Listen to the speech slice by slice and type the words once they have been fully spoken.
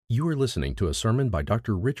You are listening to a sermon by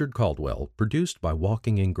Dr. Richard Caldwell, produced by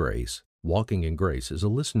Walking in Grace. Walking in Grace is a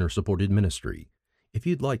listener-supported ministry. If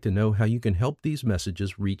you'd like to know how you can help these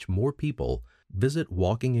messages reach more people, visit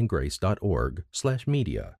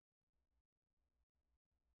walkingingrace.org/media.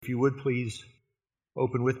 If you would please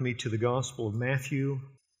open with me to the Gospel of Matthew,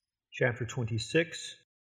 chapter 26.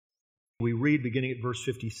 We read beginning at verse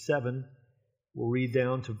 57. We'll read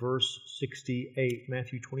down to verse 68,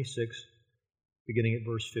 Matthew 26. Beginning at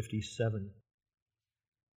verse 57.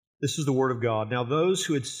 This is the Word of God. Now those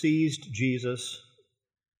who had seized Jesus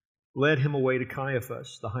led him away to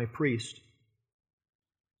Caiaphas, the high priest,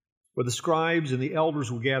 where the scribes and the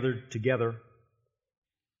elders were gathered together.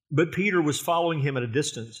 But Peter was following him at a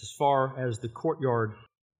distance as far as the courtyard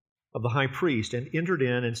of the high priest, and entered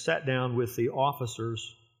in and sat down with the officers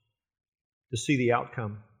to see the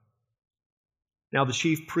outcome. Now the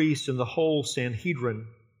chief priests and the whole Sanhedrin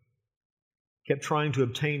kept trying to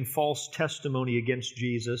obtain false testimony against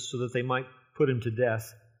Jesus so that they might put him to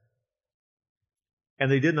death.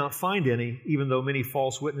 And they did not find any, even though many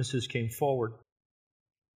false witnesses came forward.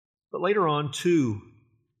 But later on, two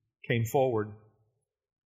came forward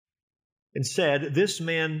and said, "This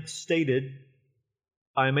man stated,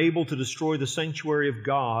 'I am able to destroy the sanctuary of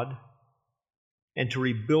God and to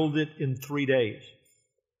rebuild it in 3 days.'"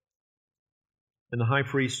 And the high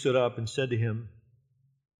priest stood up and said to him,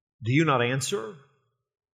 "Do you not answer?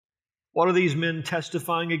 What are these men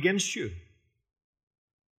testifying against you?"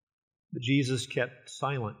 But Jesus kept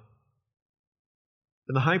silent.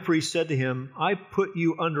 And the high priest said to him, "I put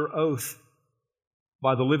you under oath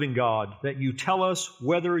by the living God, that you tell us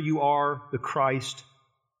whether you are the Christ,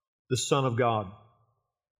 the Son of God."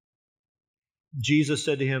 Jesus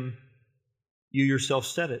said to him, "You yourself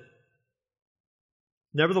said it.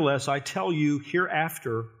 Nevertheless, I tell you,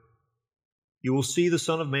 hereafter you will see the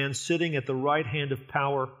Son of Man sitting at the right hand of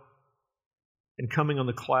power and coming on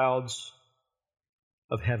the clouds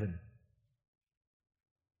of heaven."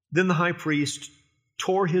 Then the high priest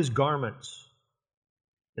tore his garments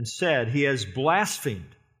and said, "He has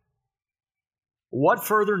blasphemed. What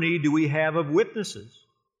further need do we have of witnesses?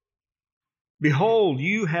 Behold,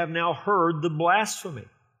 you have now heard the blasphemy.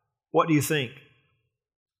 What do you think?"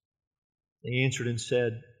 They answered and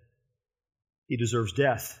said, "He deserves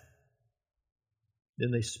death."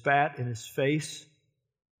 Then they spat in his face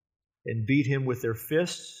and beat him with their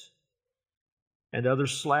fists, and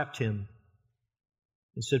others slapped him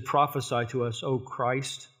and said, "Prophesy to us, O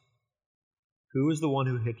Christ, who is the one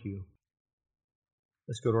who hit you?"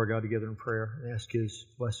 Let's go to our God together in prayer and ask His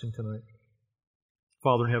blessing tonight.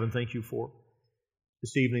 Father in heaven, thank you for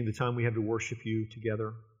this evening, the time we have to worship you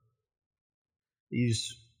together.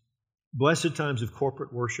 These blessed times of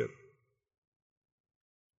corporate worship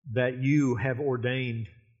that you have ordained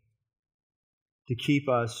to keep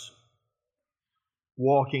us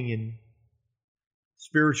walking in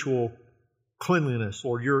spiritual cleanliness.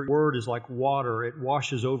 Lord, your word is like water. It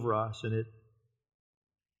washes over us and it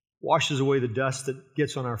washes away the dust that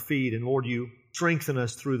gets on our feet. And Lord, you strengthen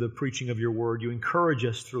us through the preaching of your word. You encourage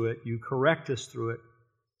us through it. You correct us through it.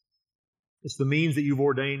 It's the means that you've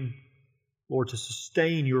ordained, Lord, to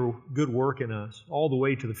sustain your good work in us all the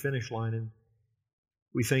way to the finish line. And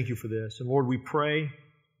we thank you for this. And Lord, we pray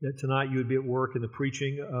that tonight you would be at work in the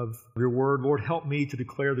preaching of your word. Lord, help me to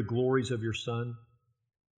declare the glories of your Son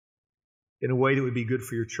in a way that would be good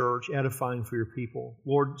for your church, edifying for your people.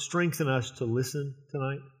 Lord, strengthen us to listen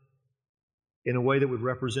tonight in a way that would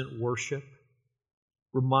represent worship.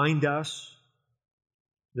 Remind us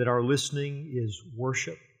that our listening is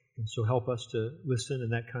worship, and so help us to listen in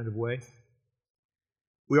that kind of way.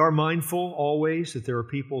 We are mindful always that there are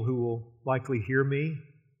people who will likely hear the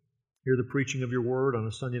preaching of your word on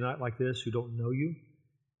a Sunday night like this, who don't know you.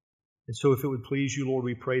 And so if it would please you, Lord,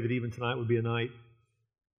 we pray that even tonight would be a night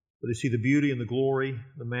where they see the beauty and the glory,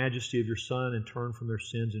 the majesty of your Son, and turn from their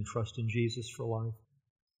sins and trust in Jesus for life.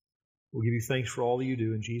 We'll give you thanks for all that you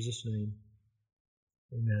do in Jesus' name.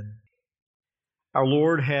 Amen. Our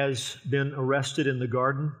Lord has been arrested in the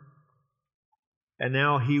garden, and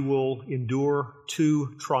now he will endure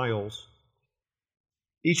 2 trials.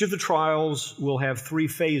 Each of the trials will have 3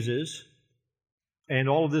 phases, and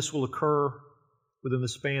all of this will occur within the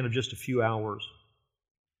span of just a few hours.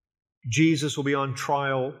 Jesus will be on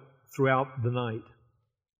trial throughout the night.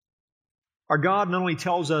 Our God not only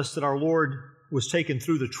tells us that our Lord was taken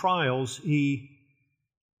through the trials, He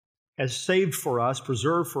has saved for us,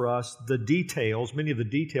 preserved for us the details, many of the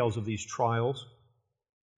details of these trials,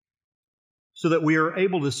 so that we are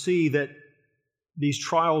able to see that these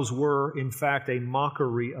trials were, in fact, a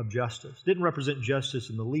mockery of justice. Didn't represent justice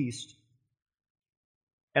in the least,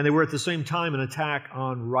 and they were at the same time an attack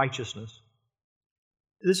on righteousness.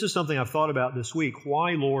 This is something I've thought about this week.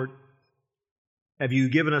 Why, Lord, have you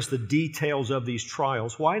given us the details of these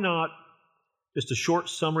trials? Why not just a short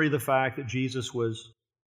summary of the fact that Jesus was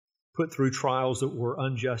put through trials that were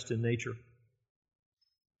unjust in nature?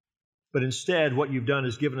 But instead, what you've done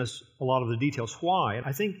is given us a lot of the details. Why?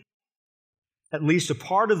 I think at least a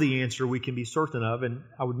part of the answer we can be certain of, and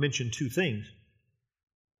I would mention two things.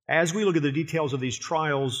 As we look at the details of these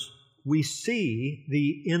trials, we see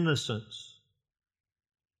the innocence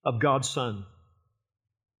of God's Son.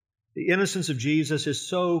 The innocence of Jesus is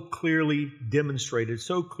so clearly demonstrated,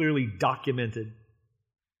 so clearly documented.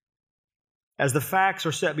 As the facts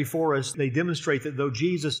are set before us, they demonstrate that though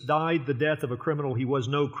Jesus died the death of a criminal, he was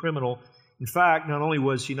no criminal. In fact, not only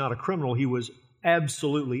was he not a criminal, he was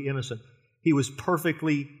absolutely innocent. He was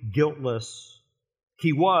perfectly guiltless.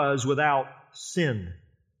 He was without sin.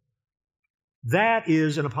 That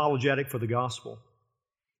is an apologetic for the gospel.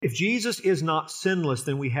 If Jesus is not sinless,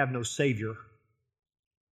 then we have no Savior.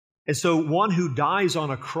 And so one who dies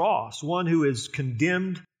on a cross, one who is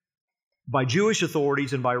condemned by Jewish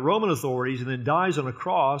authorities and by Roman authorities and then dies on a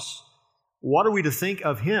cross, what are we to think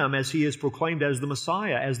of him as he is proclaimed as the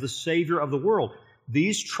Messiah, as the Savior of the world?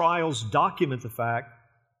 These trials document the fact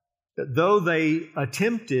that though they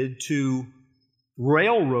attempted to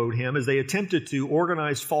railroad him, as they attempted to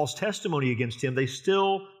organize false testimony against him, they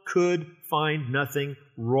still could find nothing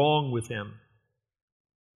wrong with him.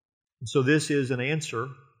 And so this is an answer,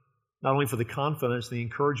 not only for the confidence and the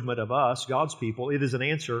encouragement of us, God's people, it is an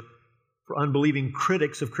answer for unbelieving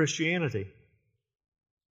critics of Christianity.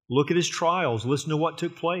 Look at his trials, listen to what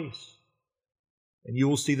took place, and you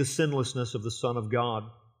will see the sinlessness of the Son of God.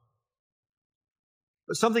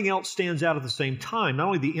 But something else stands out at the same time, not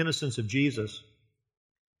only the innocence of Jesus,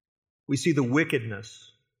 we see the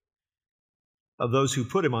wickedness of those who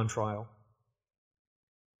put him on trial,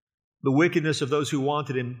 the wickedness of those who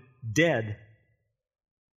wanted him dead.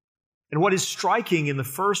 And what is striking in the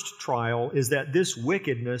first trial is that this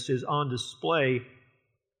wickedness is on display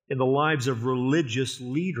in the lives of religious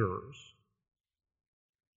leaders.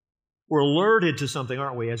 We're alerted to something,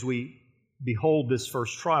 aren't we, as we behold this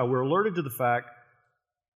first trial? We're alerted to the fact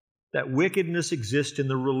that wickedness exists in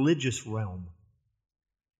the religious realm.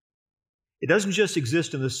 It doesn't just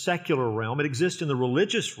exist in the secular realm, it exists in the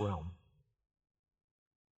religious realm.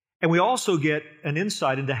 And we also get an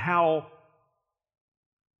insight into how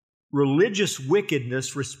religious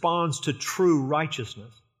wickedness responds to true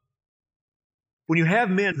righteousness. When you have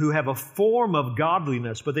men who have a form of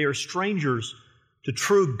godliness, but they are strangers to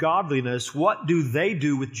true godliness, what do they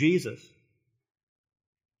do with Jesus?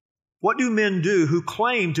 What do men do who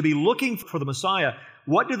claim to be looking for the Messiah?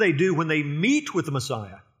 What do they do when they meet with the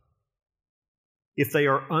Messiah if they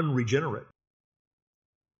are unregenerate?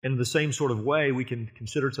 And in the same sort of way, we can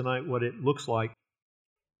consider tonight what it looks like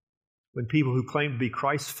when people who claim to be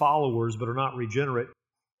Christ's followers but are not regenerate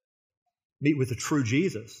meet with the true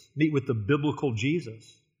Jesus, meet with the biblical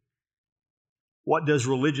Jesus. What does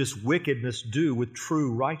religious wickedness do with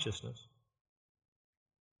true righteousness?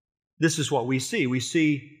 This is what we see. We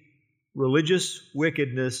see religious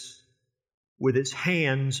wickedness with its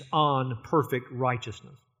hands on perfect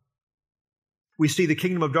righteousness. We see the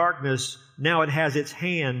kingdom of darkness, now it has its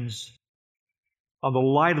hands on the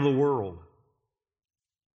light of the world.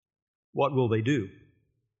 What will they do?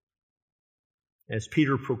 As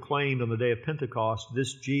Peter proclaimed on the day of Pentecost,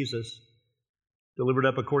 this Jesus, delivered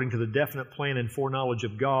up according to the definite plan and foreknowledge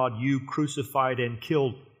of God, you crucified and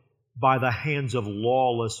killed by the hands of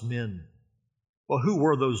lawless men. Well, who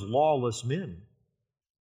were those lawless men?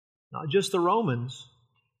 Not just the Romans,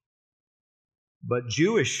 but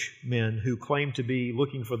Jewish men who claimed to be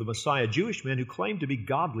looking for the Messiah, Jewish men who claimed to be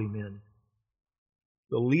godly men,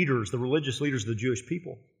 the leaders, the religious leaders of the Jewish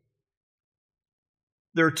people.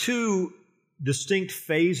 There are two distinct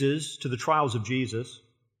phases to the trials of Jesus.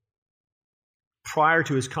 Prior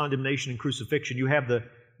to his condemnation and crucifixion, you have the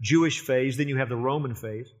Jewish phase, then you have the Roman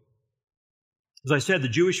phase. As I said, the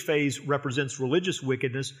Jewish phase represents religious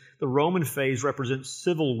wickedness. The Roman phase represents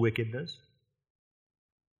civil wickedness.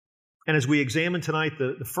 And as we examine tonight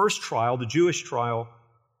the first trial, the Jewish trial,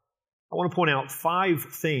 I want to point out 5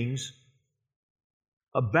 things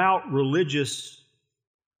about religious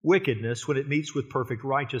wickedness when it meets with perfect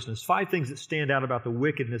righteousness. 5 things that stand out about the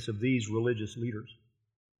wickedness of these religious leaders.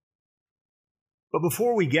 But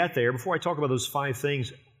before we get there, before I talk about those 5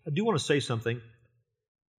 things, I do want to say something.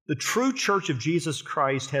 The true church of Jesus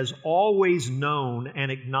Christ has always known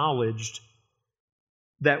and acknowledged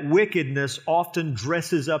that wickedness often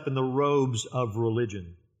dresses up in the robes of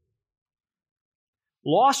religion.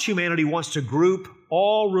 Lost humanity wants to group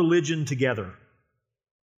all religion together.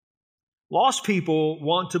 Lost people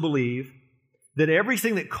want to believe that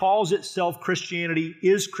everything that calls itself Christianity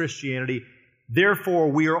is Christianity. Therefore,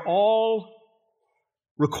 we are all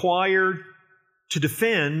required to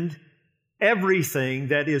defend everything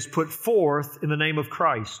that is put forth in the name of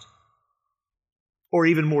Christ. Or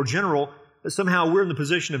even more general, that somehow we're in the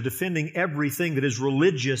position of defending everything that is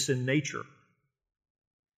religious in nature.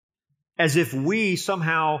 As if we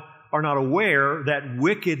somehow are not aware that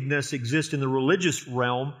wickedness exists in the religious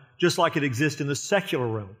realm just like it exists in the secular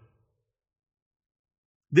realm.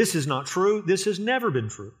 This is not true. This has never been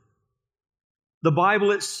true. The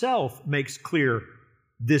Bible itself makes clear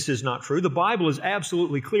this is not true. The Bible is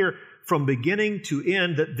absolutely clear from beginning to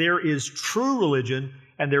end that there is true religion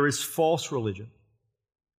and there is false religion.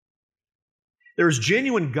 There is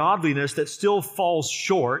genuine godliness that still falls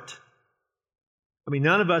short. I mean,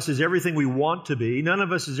 none of us is everything we want to be. None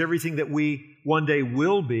of us is everything that we one day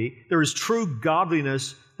will be. There is true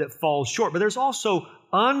godliness that falls short. But there's also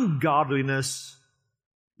ungodliness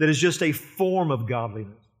that is just a form of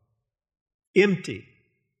godliness. Empty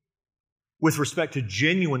with respect to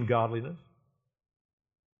genuine godliness.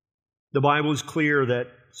 The Bible is clear that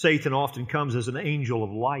Satan often comes as an angel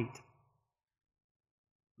of light.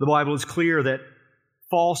 The Bible is clear that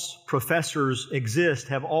false professors exist,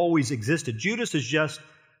 have always existed. Judas is just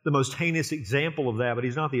the most heinous example of that, but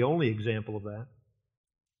he's not the only example of that.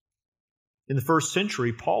 In the first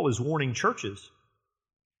century, Paul is warning churches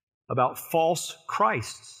about false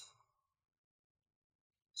Christs.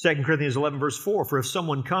 2 Corinthians 11, verse 4, for if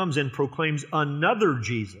someone comes and proclaims another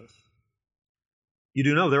Jesus, you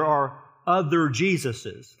do know there are other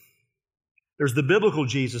Jesuses. There's the biblical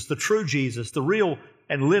Jesus, the true Jesus, the real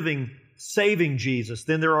and living, saving Jesus.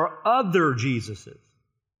 Then there are other Jesuses.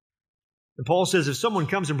 And Paul says if someone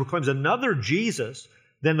comes and proclaims another Jesus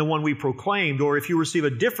than the one we proclaimed, or if you receive a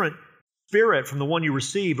different spirit from the one you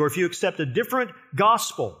received, or if you accept a different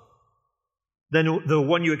gospel than the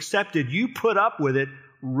one you accepted, you put up with it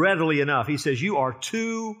readily enough. He says you are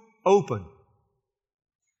too open.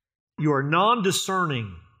 You are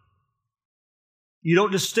non-discerning. You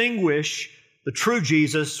don't distinguish the true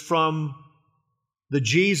Jesus from the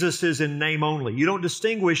Jesuses in name only. You don't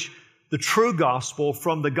distinguish the true gospel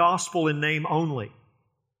from the gospel in name only.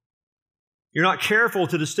 You're not careful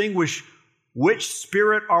to distinguish which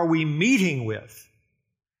spirit are we meeting with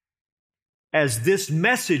as this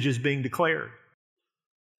message is being declared.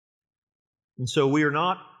 And so we are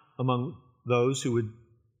not among those who would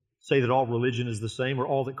say that all religion is the same or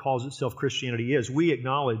all that calls itself Christianity is. We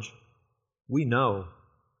acknowledge, we know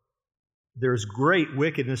there's great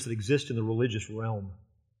wickedness that exists in the religious realm.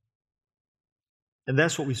 And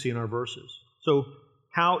that's what we see in our verses. So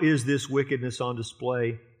how is this wickedness on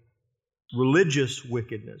display? Religious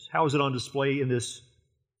wickedness. How is it on display in this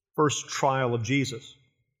first trial of Jesus?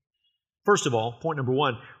 First of all, point number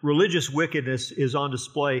one, religious wickedness is on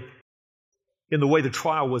display in the way the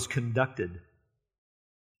trial was conducted.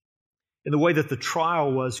 In the way that the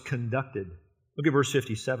trial was conducted. Look at verse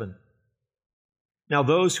 57. Now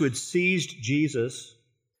those who had seized Jesus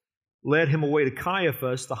led him away to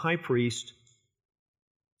Caiaphas, the high priest,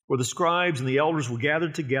 where the scribes and the elders were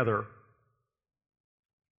gathered together.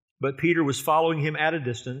 But Peter was following him at a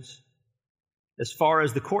distance, as far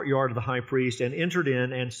as the courtyard of the high priest, and entered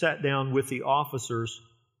in and sat down with the officers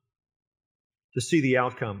to see the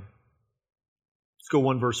outcome. Let's go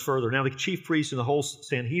one verse further. Now the chief priests and the whole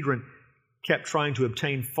Sanhedrin kept trying to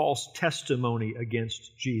obtain false testimony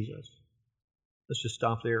against Jesus. Let's just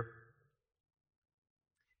stop there.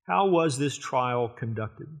 How was this trial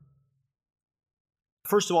conducted?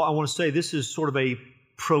 First of all, I want to say this is sort of a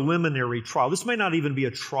preliminary trial. This may not even be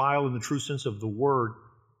a trial in the true sense of the word.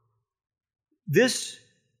 This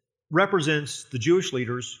represents the Jewish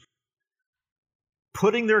leaders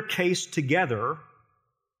putting their case together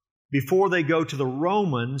before they go to the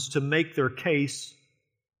Romans to make their case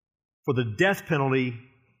for the death penalty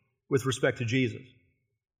with respect to Jesus.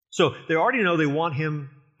 So they already know they want him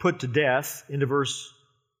put to death, into verse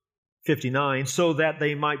 59, so that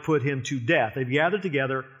they might put him to death. They've gathered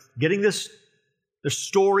together, getting the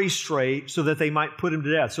story straight so that they might put him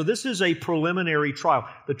to death. So this is a preliminary trial.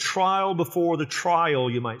 The trial before the trial,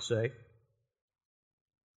 you might say.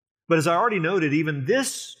 But as I already noted, even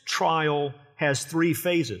this trial has three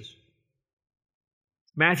phases.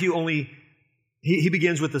 Matthew he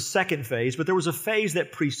begins with the second phase, but there was a phase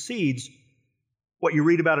that precedes what you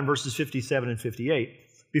read about in verses 57 and 58.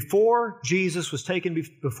 Before Jesus was taken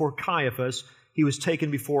before Caiaphas, he was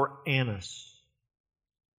taken before Annas.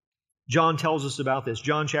 John tells us about this.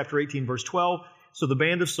 John chapter 18, verse 12. So the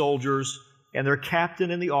band of soldiers and their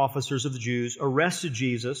captain and the officers of the Jews arrested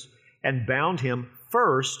Jesus and bound him.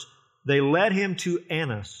 First, they led him to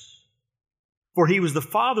Annas, for he was the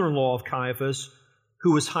father-in-law of Caiaphas,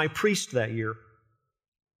 who was high priest that year.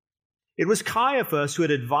 It was Caiaphas who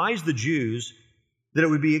had advised the Jews that it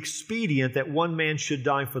would be expedient that one man should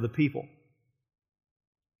die for the people.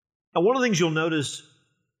 Now, one of the things you'll notice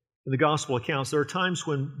in the gospel accounts, there are times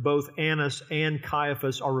when both Annas and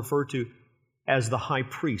Caiaphas are referred to as the high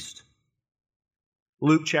priest.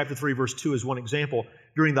 Luke chapter 3, verse 2 is one example.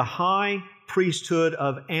 During the high priesthood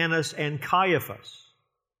of Annas and Caiaphas,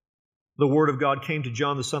 the word of God came to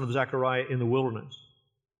John, the son of Zechariah, in the wilderness.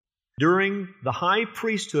 During the high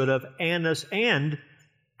priesthood of Annas and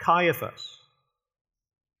Caiaphas.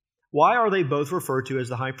 Why are they both referred to as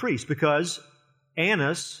the high priest? Because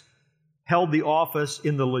Annas held the office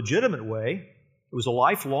in the legitimate way. It was a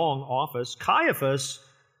lifelong office. Caiaphas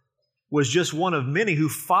was just one of many who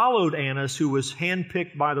followed Annas, who was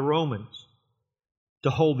handpicked by the Romans to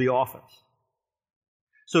hold the office.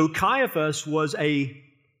 So Caiaphas was a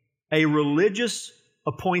religious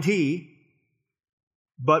appointee,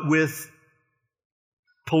 but with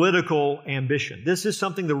political ambition. This is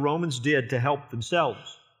something the Romans did to help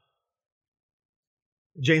themselves.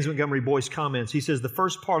 James Montgomery Boyce comments, he says, the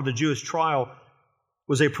first part of the Jewish trial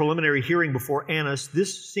was a preliminary hearing before Annas.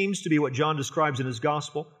 This seems to be what John describes in his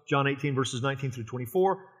gospel, John 18, verses 19 through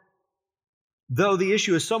 24. Though the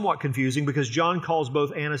issue is somewhat confusing because John calls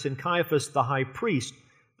both Annas and Caiaphas the high priest.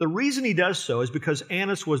 The reason he does so is because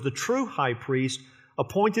Annas was the true high priest,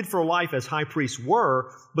 appointed for life as high priests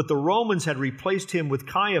were, but the Romans had replaced him with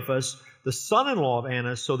Caiaphas, the son-in-law of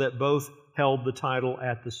Annas, so that both held the title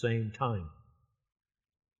at the same time.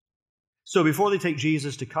 So before they take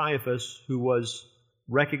Jesus to Caiaphas, who was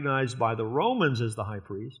recognized by the Romans as the high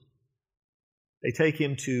priest, they take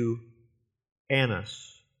him to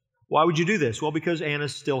Annas. Why would you do this? Well, because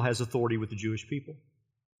Annas still has authority with the Jewish people.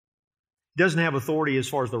 He doesn't have authority as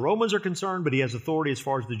far as the Romans are concerned, but he has authority as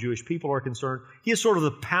far as the Jewish people are concerned. He is sort of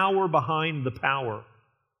the power behind the power.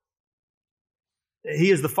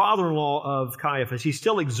 He is the father-in-law of Caiaphas. He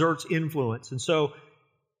still exerts influence. And so,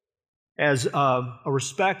 as a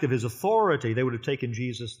respect of his authority, they would have taken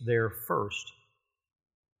Jesus there first.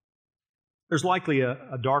 There's likely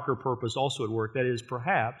a darker purpose also at work. That is,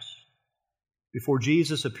 perhaps, before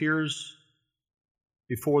Jesus appears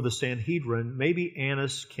before the Sanhedrin, maybe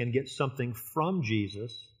Annas can get something from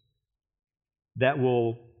Jesus that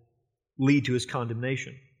will lead to his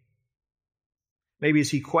condemnation. Maybe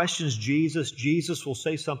as he questions Jesus, Jesus will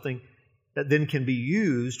say something that then can be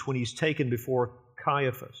used when he's taken before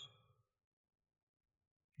Caiaphas.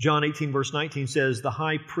 John 18, verse 19 says, the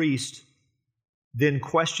high priest then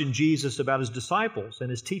questioned Jesus about his disciples and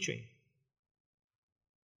his teaching.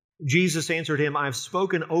 Jesus answered him, I have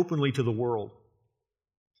spoken openly to the world.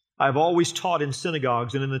 I have always taught in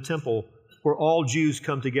synagogues and in the temple where all Jews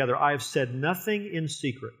come together. I have said nothing in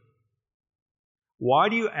secret. Why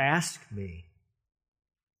do you ask me?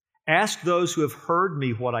 Ask those who have heard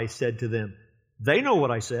me what I said to them. They know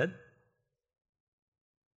what I said.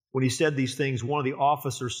 When he said these things, one of the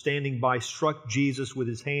officers standing by struck Jesus with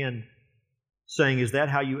his hand, saying, is that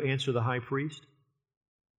how you answer the high priest?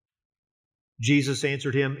 Jesus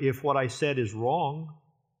answered him, if what I said is wrong,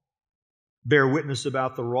 bear witness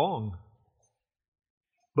about the wrong.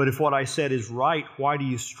 But if what I said is right, why do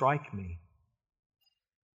you strike me?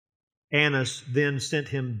 Annas then sent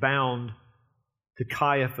him bound to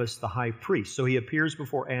Caiaphas the high priest. So he appears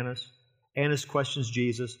before Annas. Annas questions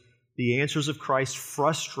Jesus. The answers of Christ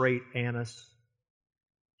frustrate Annas.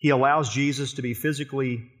 He allows Jesus to be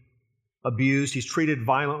physically abused. He's treated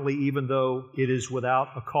violently even though it is without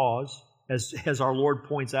a cause. As our Lord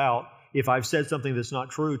points out, if I've said something that's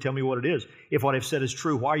not true, tell me what it is. If what I've said is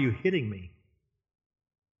true, why are you hitting me?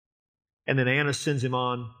 And then Annas sends him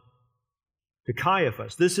on to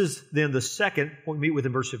Caiaphas. This is then the second, we meet with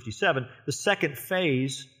in verse 57, the second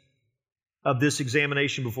phase of this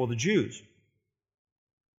examination before the Jews.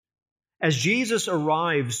 As Jesus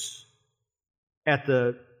arrives at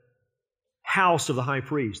the house of the high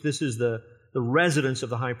priest, this is the residence of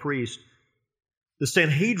the high priest, the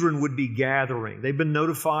Sanhedrin would be gathering. They've been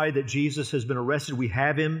notified that Jesus has been arrested. We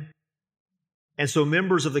have him. And so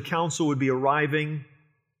members of the council would be arriving.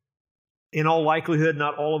 In all likelihood,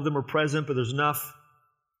 not all of them are present, but there's enough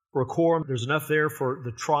for a quorum. There's enough there for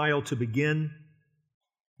the trial to begin.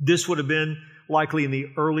 This would have been likely in the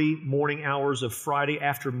early morning hours of Friday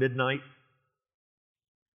after midnight.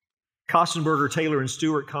 Kostenberger, Taylor, and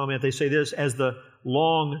Stewart comment, they say this, as the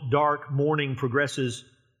long, dark morning progresses,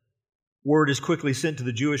 word is quickly sent to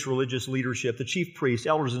the Jewish religious leadership, the chief priests,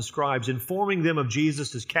 elders, and scribes, informing them of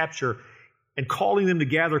Jesus' capture and calling them to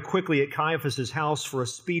gather quickly at Caiaphas' house for a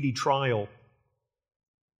speedy trial.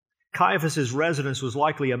 Caiaphas' residence was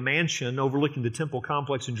likely a mansion overlooking the temple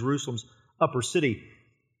complex in Jerusalem's upper city.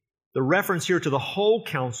 The reference here to the whole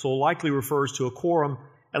council likely refers to a quorum,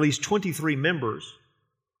 at least 23 members,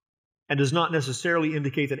 and does not necessarily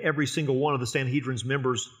indicate that every single one of the Sanhedrin's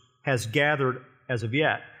members has gathered as of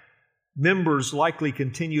yet. Members likely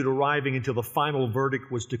continued arriving until the final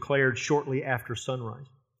verdict was declared shortly after sunrise.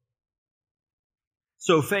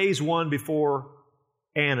 So phase 1 before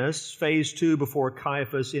Annas, phase 2 before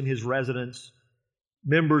Caiaphas in his residence,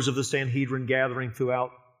 members of the Sanhedrin gathering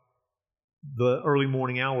throughout the early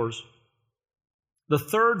morning hours. The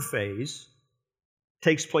third phase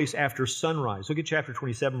takes place after sunrise. Look at chapter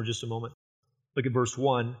 27 for just a moment. Look at verse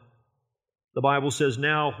 1. The Bible says,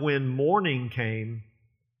 "Now when morning came,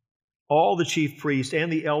 all the chief priests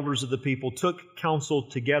and the elders of the people took counsel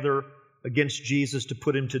together against Jesus to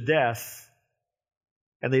put him to death.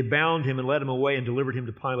 And they bound him and led him away and delivered him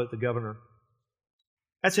to Pilate the governor."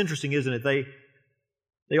 That's interesting, isn't it?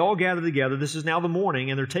 They all gathered together. This is now the morning,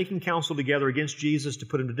 and they're taking counsel together against Jesus to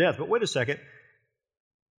put him to death. But wait a second.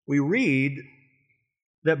 We read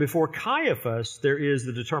that before Caiaphas, there is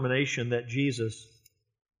the determination that Jesus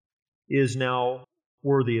is now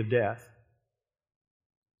worthy of death.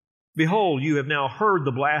 "Behold, you have now heard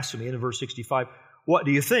the blasphemy," in verse 65. "What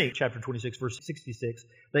do you think?" Chapter 26, verse 66.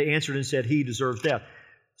 They answered and said, "He deserves death."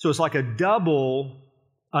 So it's like a double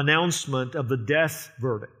announcement of the death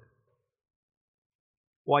verdict.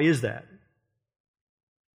 Why is that?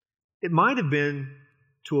 It might have been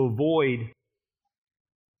to avoid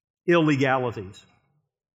illegalities.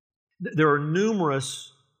 There are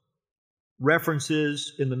numerous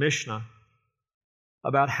references in the Mishnah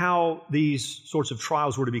about how these sorts of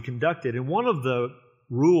trials were to be conducted. And one of the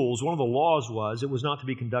rules, one of the laws was it was not to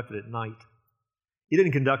be conducted at night. You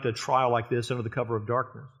didn't conduct a trial like this under the cover of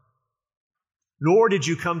darkness. Nor did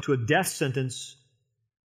you come to a death sentence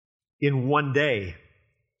in one day.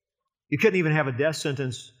 You couldn't even have a death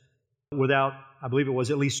sentence without, I believe it was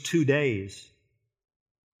at least 2 days.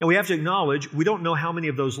 And we have to acknowledge, we don't know how many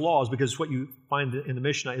of those laws, because what you find in the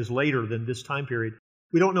Mishnah is later than this time period.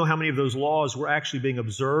 We don't know how many of those laws were actually being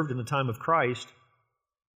observed in the time of Christ.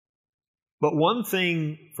 But one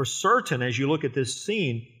thing for certain, as you look at this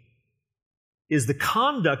scene, is the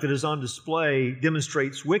conduct that is on display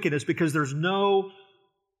demonstrates wickedness because there's no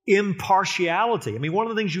impartiality. I mean, one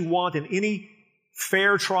of the things you want in any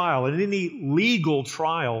fair trial, in any legal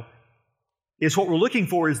trial, is what we're looking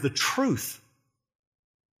for is the truth.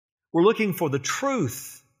 We're looking for the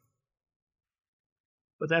truth.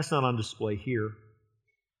 But that's not on display here.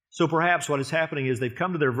 So perhaps what is happening is they've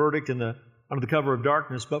come to their verdict under the cover of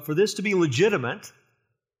darkness, but for this to be legitimate,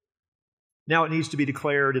 now it needs to be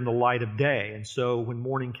declared in the light of day. And so when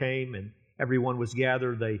morning came and everyone was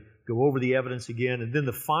gathered, they go over the evidence again, and then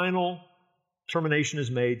the final determination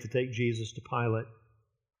is made to take Jesus to Pilate.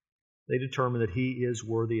 They determine that he is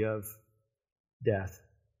worthy of death.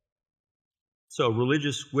 So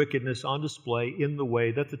religious wickedness on display in the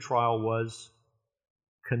way that the trial was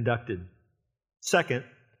conducted. Second,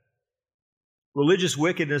 religious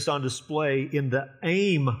wickedness on display in the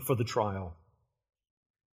aim for the trial.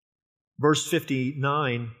 Verse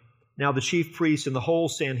 59, now the chief priests and the whole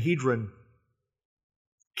Sanhedrin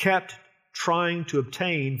kept trying to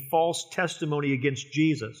obtain false testimony against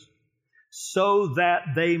Jesus so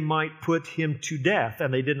that they might put him to death.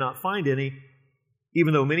 And they did not find any,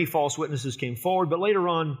 even though many false witnesses came forward. But later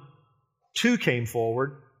on, 2 came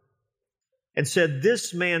forward and said,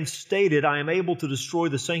 "This man stated, I am able to destroy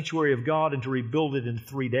the sanctuary of God and to rebuild it in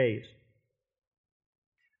 3 days."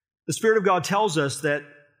 The Spirit of God tells us that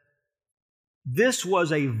this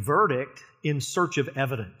was a verdict in search of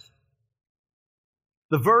evidence.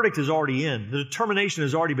 The verdict is already in. The determination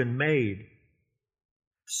has already been made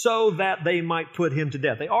so that they might put him to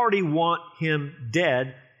death. They already want him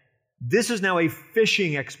dead. This is now a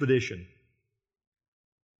fishing expedition.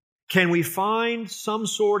 Can we find some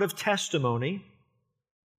sort of testimony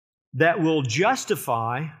that will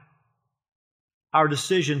justify our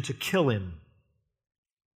decision to kill him?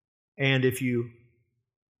 And if you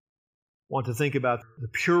want to think about the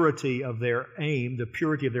purity of their aim, the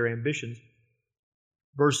purity of their ambitions,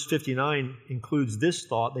 verse 59 includes this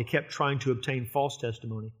thought: they kept trying to obtain false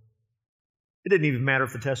testimony. It didn't even matter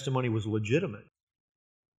if the testimony was legitimate.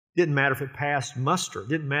 It didn't matter if it passed muster. It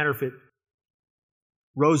didn't matter if it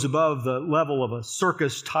rose above the level of a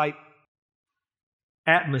circus-type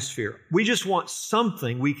atmosphere. We just want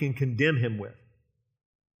something we can condemn him with.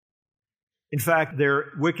 In fact,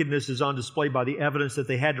 their wickedness is on display by the evidence that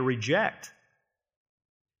they had to reject.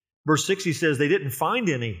 Verse 60 says they didn't find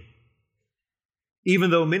any.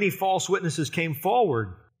 Even though many false witnesses came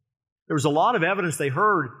forward, there was a lot of evidence they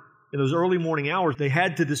heard in those early morning hours they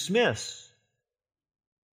had to dismiss.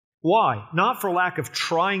 Why? Not for lack of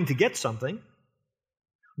trying to get something,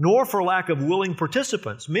 nor for lack of willing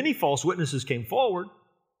participants. Many false witnesses came forward.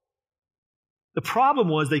 The problem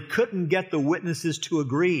was they couldn't get the witnesses to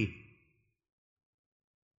agree.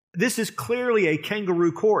 This is clearly a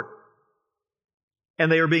kangaroo court,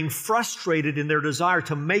 and they are being frustrated in their desire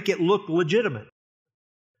to make it look legitimate.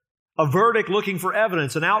 A verdict looking for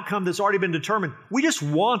evidence, an outcome that's already been determined. We just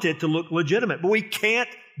want it to look legitimate, but we can't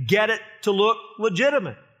get it to look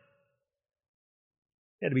legitimate.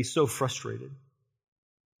 They had to be so frustrated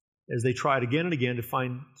as they tried again and again to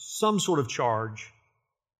find some sort of charge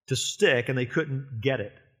to stick, and they couldn't get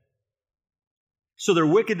it. So their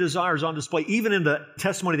wicked desires on display, even in the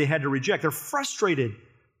testimony they had to reject. They're frustrated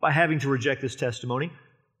by having to reject this testimony.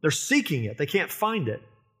 They're seeking it. They can't find it.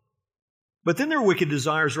 But then their wicked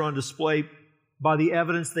desires are on display by the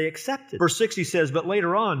evidence they accepted. Verse 60 says, but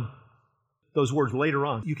later on, those words later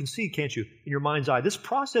on, you can see, can't you, in your mind's eye, this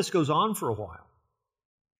process goes on for a while.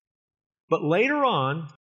 But later on,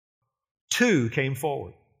 2 came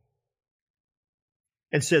forward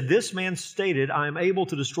and said, this man stated, I am able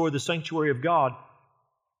to destroy the sanctuary of God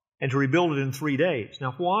and to rebuild it in 3 days.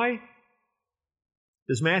 Now, why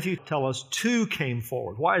does Matthew tell us 2 came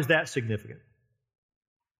forward? Why is that significant?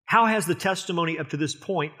 How has the testimony up to this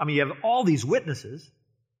point, you have all these witnesses.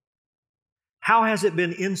 How has it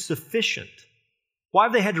been insufficient? Why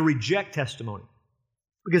have they had to reject testimony?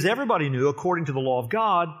 Because everybody knew, according to the law of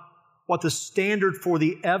God, what the standard for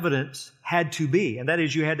the evidence had to be, and that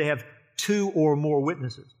is you had to have 2 or more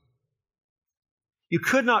witnesses. You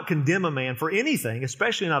could not condemn a man for anything,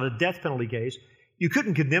 especially not a death penalty case. You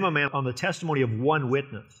couldn't condemn a man on the testimony of one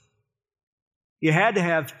witness. You had to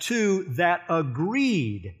have 2 that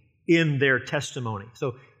agreed in their testimony.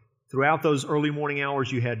 So throughout those early morning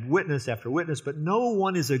hours, you had witness after witness, but no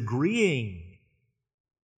one is agreeing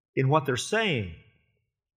in what they're saying.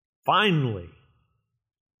 Finally,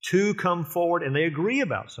 2 come forward and they agree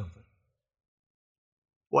about something.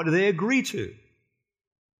 What do they agree to?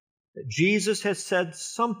 That Jesus has said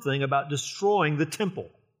something about destroying the temple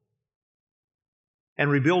and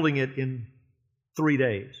rebuilding it in 3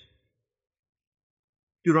 days.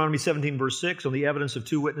 Deuteronomy 17, verse 6, on the evidence of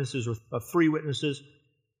 2 witnesses or of 3 witnesses,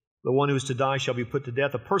 the one who is to die shall be put to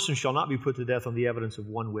death. A person shall not be put to death on the evidence of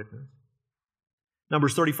 1 witness.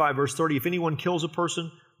 Numbers 35, verse 30, if anyone kills a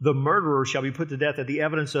person, the murderer shall be put to death at the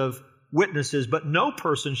evidence of witnesses, but no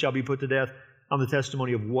person shall be put to death on the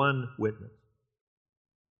testimony of 1 witness.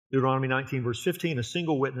 Deuteronomy 19, verse 15, a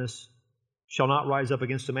single witness shall not rise up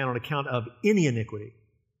against a man on account of any iniquity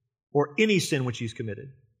or any sin which he's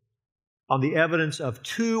committed. On the evidence of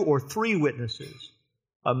 2 or 3 witnesses,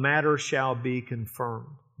 a matter shall be confirmed.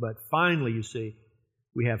 But finally, you see,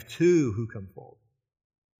 we have 2 who come forward.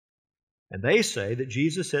 And they say that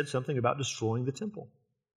Jesus said something about destroying the temple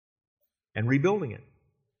and rebuilding it.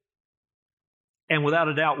 And without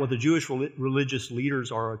a doubt, what the Jewish religious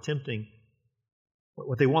leaders are attempting,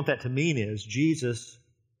 what they want that to mean is Jesus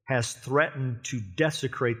has threatened to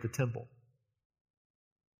desecrate the temple.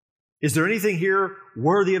 Is there anything here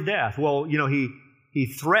worthy of death? Well, he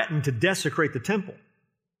threatened to desecrate the temple.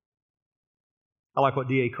 I like what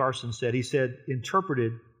D.A. Carson said. He said,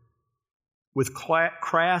 interpreted with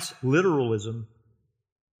crass literalism,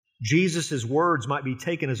 Jesus' words might be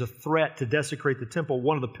taken as a threat to desecrate the temple,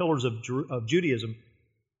 one of the pillars of Judaism.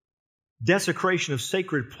 Desecration of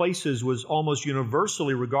sacred places was almost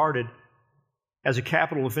universally regarded as a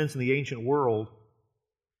capital offense in the ancient world.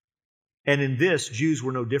 And in this, Jews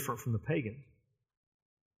were no different from the pagans.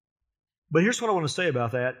 But here's what I want to say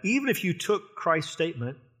about that. Even if you took Christ's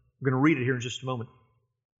statement, I'm going to read it here in just a moment.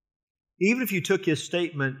 Even if you took his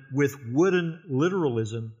statement with wooden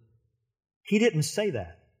literalism, he didn't say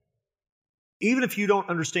that. Even if you don't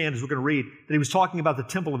understand, as we're going to read, that he was talking about the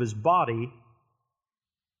temple of his body,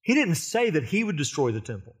 he didn't say that he would destroy the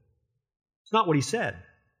temple. It's not what he said.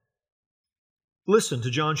 Listen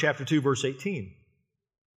to John chapter 2, verse 18.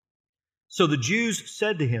 So the Jews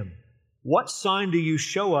said to him, what sign do you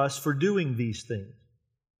show us for doing these things?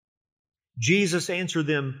 Jesus answered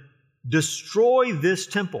them, destroy this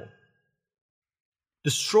temple.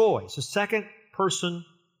 Destroy. It's a second person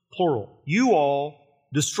plural. You all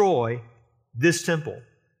destroy this temple.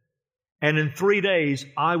 And in 3 days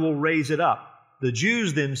I will raise it up. The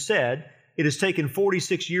Jews then said, it has taken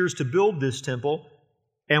 46 years to build this temple,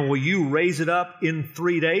 and will you raise it up in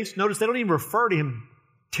 3 days? Notice they don't even refer to him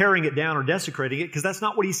tearing it down or desecrating it, because that's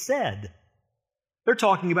not what he said. They're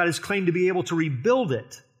talking about his claim to be able to rebuild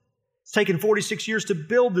it. It's taken 46 years to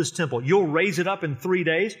build this temple. You'll raise it up in 3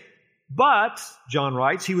 days. But, John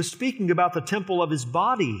writes, he was speaking about the temple of his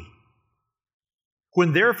body.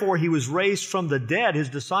 When therefore he was raised from the dead, his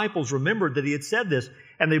disciples remembered that he had said this,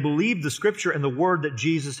 and they believed the Scripture and the word that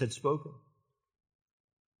Jesus had spoken.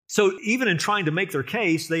 So even in trying to make their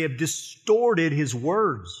case, they have distorted his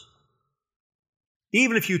words.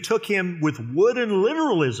 Even if you took him with wooden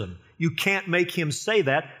literalism, you can't make him say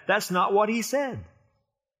that. That's not what he said.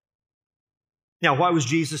 Now, why was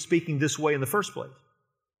Jesus speaking this way in the first place?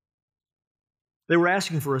 They were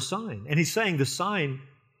asking for a sign. And he's saying the sign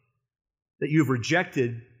that you've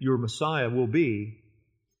rejected your Messiah will be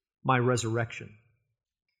my resurrection.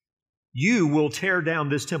 You will tear down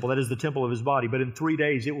this temple, that is the temple of his body, but in 3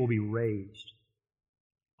 days it will be raised.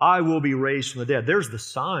 I will be raised from the dead. There's the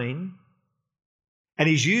sign. And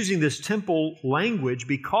he's using this temple language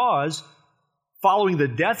because following the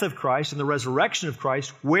death of Christ and the resurrection of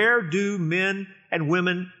Christ, where do men and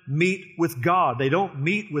women meet with God? They don't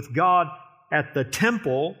meet with God at the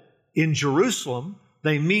temple in Jerusalem.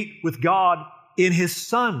 They meet with God in His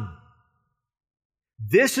Son.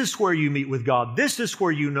 This is where you meet with God. This is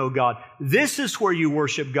where you know God. This is where you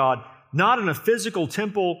worship God, not in a physical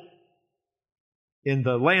temple in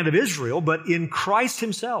the land of Israel, but in Christ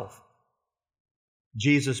Himself.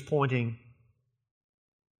 Jesus pointing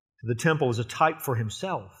to the temple as a type for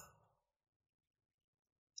Himself.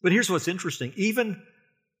 But here's what's interesting. Even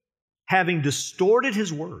having distorted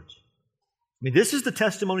His words, this is the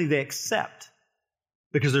testimony they accept,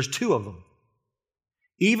 because there's two of them.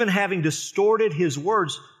 Even having distorted His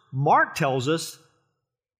words, Mark tells us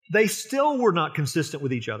they still were not consistent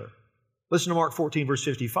with each other. Listen to Mark 14, verse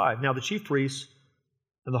 55. Now the chief priests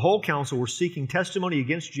and the whole council were seeking testimony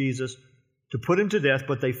against Jesus to put Him to death,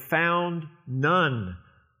 but they found none.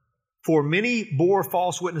 For many bore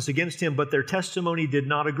false witness against Him, but their testimony did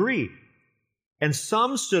not agree. And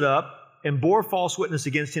some stood up and bore false witness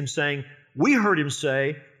against Him, saying, we heard Him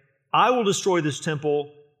say, I will destroy this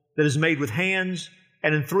temple that is made with hands,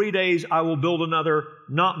 and in 3 days I will build another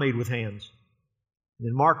not made with hands. And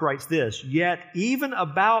then Mark writes this, yet even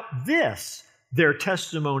about this their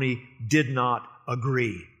testimony did not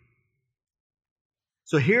agree.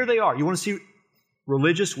 So here they are. You want to see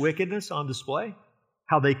religious wickedness on display?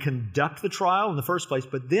 How they conduct the trial in the first place,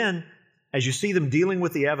 but then as you see them dealing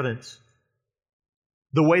with the evidence,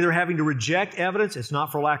 the way they're having to reject evidence, it's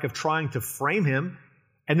not for lack of trying to frame Him.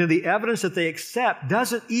 And then the evidence that they accept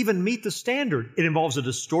doesn't even meet the standard. It involves a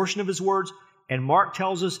distortion of His words, and Mark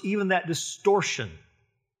tells us even that distortion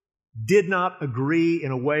did not agree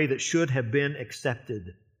in a way that should have been accepted.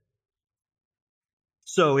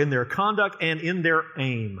 So in their conduct and in their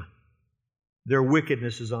aim, their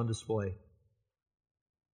wickedness is on display.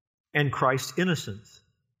 And Christ's innocence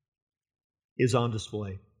is on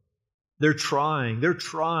display. They're trying,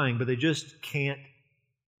 but they just can't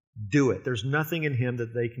do it. There's nothing in Him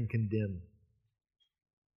that they can condemn.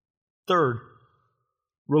 Third,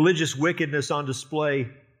 religious wickedness on display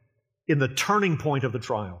in the turning point of the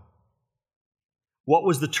trial. What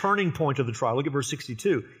was the turning point of the trial? Look at verse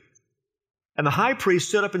 62. And the high priest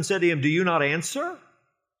stood up and said to him, do you not answer?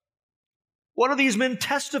 What are these men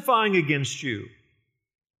testifying against you?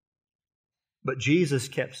 But Jesus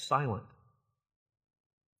kept silent.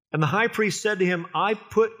 And the high priest said to him, I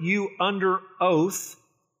put you under oath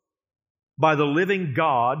by the living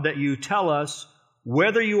God that you tell us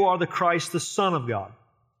whether you are the Christ, the Son of God.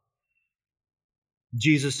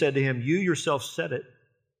 Jesus said to him, you yourself said it.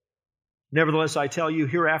 Nevertheless, I tell you,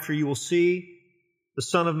 hereafter you will see the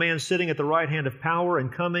Son of Man sitting at the right hand of power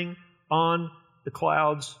and coming on the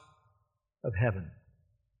clouds of heaven.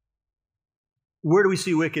 Where do we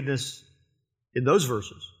see wickedness in those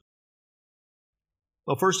verses?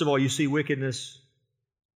 Well, first of all, you see wickedness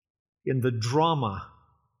in the drama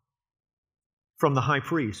from the high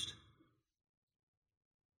priest.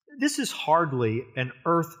 This is hardly an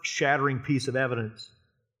earth-shattering piece of evidence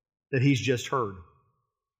that he's just heard.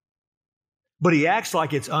 But he acts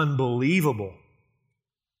like it's unbelievable.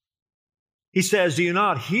 He says, do you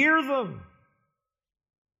not hear them?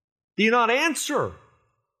 Do you not answer?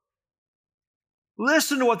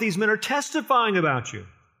 Listen to what these men are testifying about you.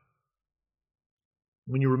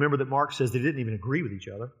 When you remember that Mark says they didn't even agree with each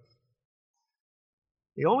other.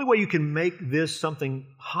 The only way you can make this something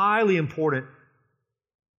highly important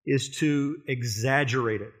is to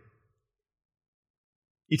exaggerate it.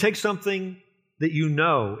 You take something that you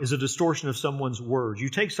know is a distortion of someone's words. You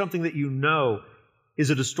take something that you know is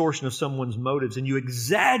a distortion of someone's motives, and you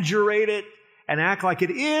exaggerate it and act like it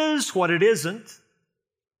is what it isn't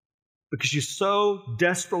because you so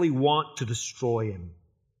desperately want to destroy him.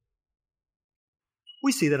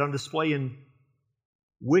 We see that on display in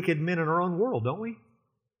wicked men in our own world, don't we?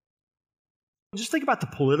 Just think about the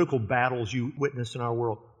political battles you witness in our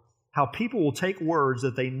world. How people will take words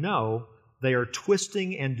that they know they are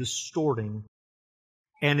twisting and distorting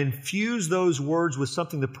and infuse those words with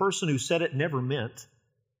something the person who said it never meant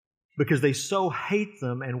because they so hate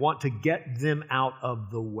them and want to get them out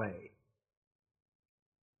of the way.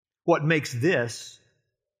 What makes this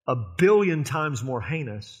 1,000,000,000 times more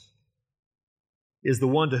heinous is the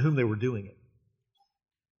one to whom they were doing it.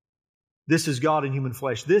 This is God in human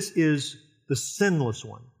flesh. This is the sinless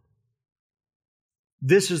one.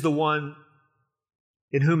 This is the one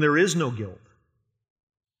in whom there is no guilt.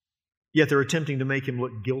 Yet they're attempting to make him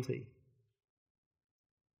look guilty.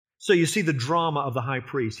 So you see the drama of the high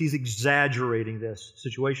priest. He's exaggerating this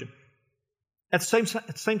situation. At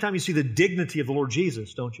the same time, you see the dignity of the Lord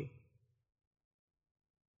Jesus, don't you?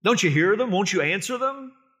 Don't you hear them? Won't you answer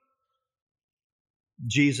them?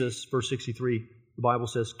 Jesus, verse 63, the Bible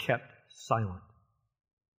says, kept silent.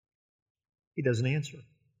 He doesn't answer.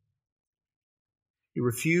 He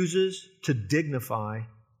refuses to dignify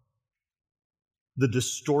the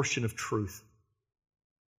distortion of truth.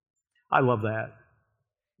 I love that.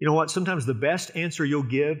 You know what? Sometimes the best answer you'll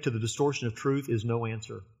give to the distortion of truth is no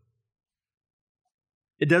answer.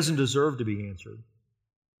 It doesn't deserve to be answered.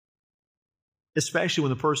 Especially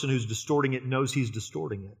when the person who's distorting it knows he's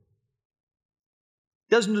distorting it.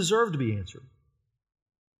 It doesn't deserve to be answered.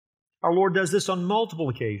 Our Lord does this on multiple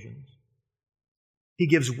occasions. He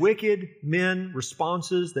gives wicked men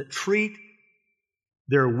responses that treat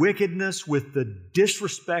their wickedness with the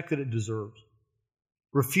disrespect that it deserves.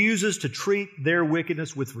 Refuses to treat their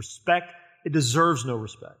wickedness with respect. It deserves no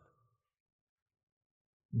respect.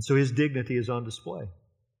 And so His dignity is on display.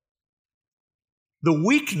 The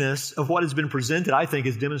weakness of what has been presented, I think,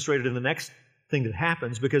 is demonstrated in the next thing that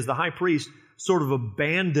happens because the high priest sort of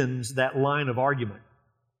abandons that line of argument.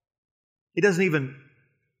 He doesn't even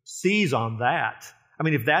seize on that. I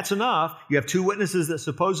mean, if that's enough, you have two witnesses that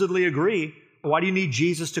supposedly agree, why do you need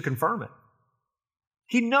Jesus to confirm it?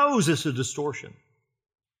 He knows it's a distortion.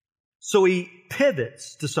 So he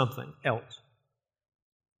pivots to something else.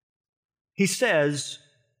 He says,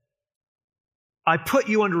 I put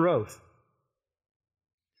you under oath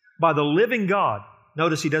by the living God.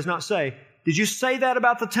 Notice he does not say, did you say that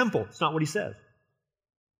about the temple? It's not what he says.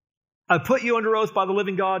 I put you under oath by the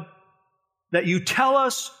living God that you tell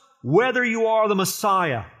us whether you are the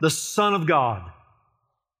Messiah, the Son of God.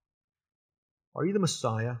 Are you the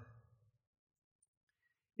Messiah?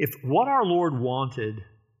 If what our Lord wanted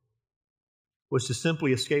was to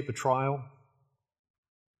simply escape a trial,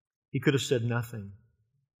 He could have said nothing.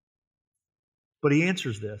 But He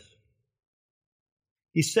answers this.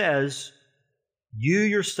 He says, you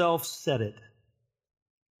yourself said it.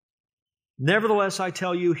 Nevertheless, I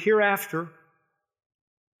tell you, hereafter,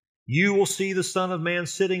 you will see the Son of Man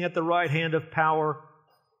sitting at the right hand of power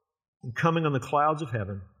and coming on the clouds of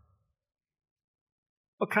heaven.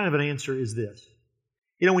 What kind of an answer is this?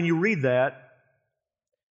 You know, when you read that,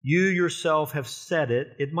 you yourself have said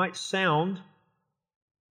it, it might sound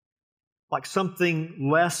like something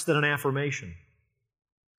less than an affirmation.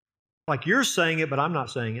 Like you're saying it, but I'm not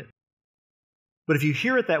saying it. But if you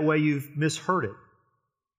hear it that way, you've misheard it.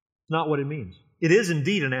 It's not what it means. It is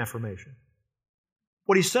indeed an affirmation.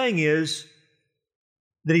 What he's saying is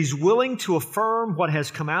that he's willing to affirm what has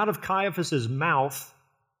come out of Caiaphas' mouth,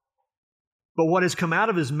 but what has come out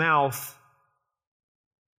of his mouth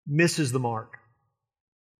misses the mark.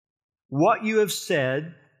 What you have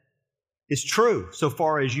said is true so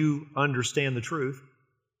far as you understand the truth.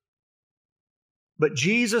 But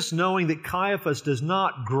Jesus, knowing that Caiaphas does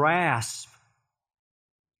not grasp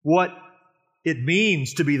what it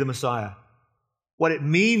means to be the Messiah, what it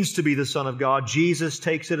means to be the Son of God, Jesus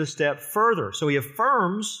takes it a step further. So He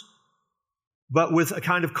affirms, but with a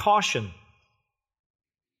kind of caution,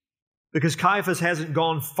 because Caiaphas hasn't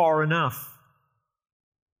gone far enough.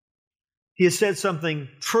 He has said something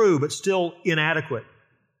true, but still inadequate,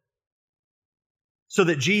 so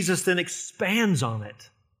that Jesus then expands on it.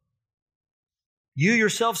 You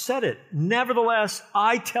yourself said it. Nevertheless,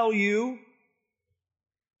 I tell you,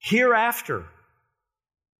 hereafter,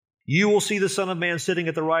 you will see the Son of Man sitting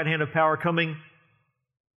at the right hand of power, coming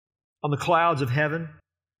on the clouds of heaven.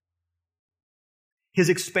 His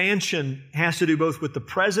expansion has to do both with the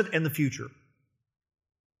present and the future.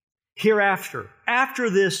 Hereafter, after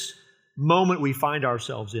this moment we find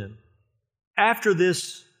ourselves in, after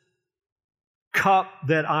this cup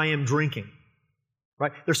that I am drinking,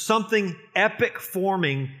 right? There's something epic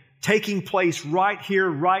forming, taking place right here,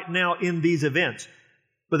 right now in these events.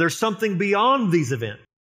 But there's something beyond these events.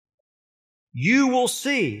 You will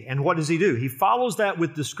see. And what does he do? He follows that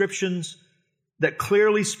with descriptions that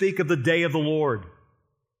clearly speak of the day of the Lord.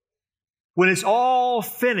 When it's all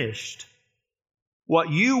finished, what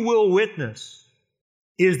you will witness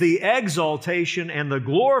is the exaltation and the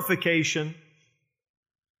glorification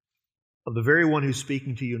of the very one who's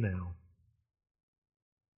speaking to you now.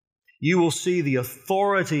 You will see the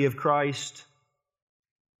authority of Christ.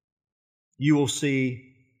 You will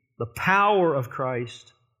see the power of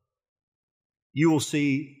Christ. You will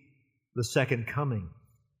see the second coming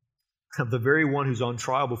of the very one who's on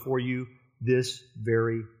trial before you this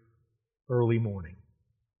very early morning.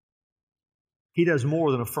 He does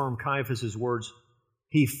more than affirm Caiaphas' words.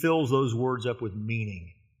 He fills those words up with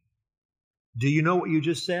meaning. Do you know what you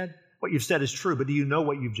just said? What you've said is true, but do you know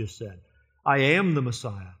what you've just said? I am the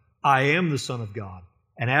Messiah. I am the Son of God.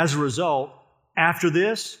 And as a result, after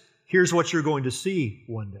this, here's what you're going to see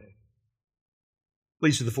one day.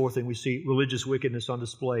 Leads to the fourth thing we see, religious wickedness on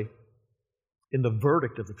display in the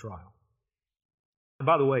verdict of the trial. And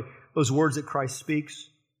by the way, those words that Christ speaks,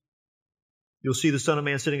 you'll see the Son of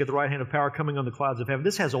Man sitting at the right hand of power coming on the clouds of heaven.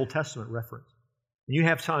 This has Old Testament reference. When you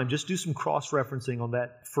have time, just do some cross-referencing on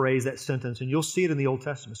that phrase, that sentence, and you'll see it in the Old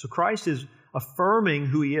Testament. So Christ is affirming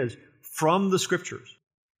who He is from the Scriptures.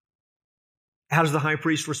 How does the high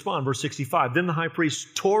priest respond? Verse 65, then the high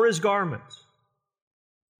priest tore his garments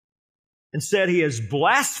and said, he has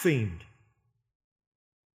blasphemed.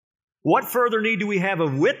 What further need do we have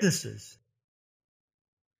of witnesses?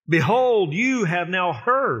 Behold, you have now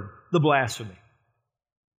heard the blasphemy.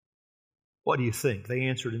 What do you think? They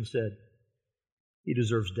answered and said, he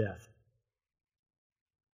deserves death.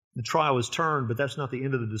 The trial is turned, but that's not the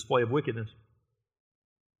end of the display of wickedness.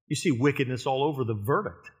 You see wickedness all over the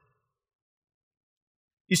verdict.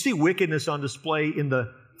 You see wickedness on display in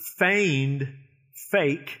the feigned,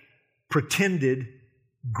 fake, pretended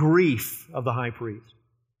grief of the high priest.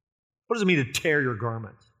 What does it mean to tear your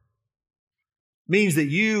garments? It means that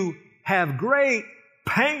you have great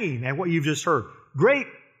pain at what you've just heard. Great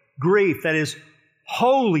grief that is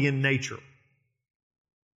holy in nature.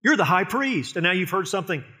 You're the high priest, and now you've heard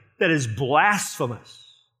something that is blasphemous.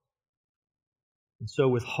 And so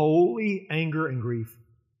with holy anger and grief,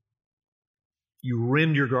 you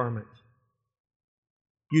rend your garments.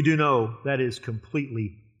 You do know that is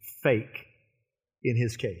completely fake in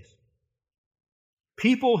his case.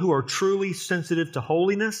 People who are truly sensitive to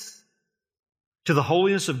holiness, to the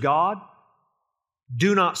holiness of God,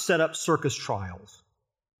 do not set up circus trials.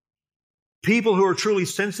 People who are truly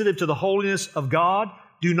sensitive to the holiness of God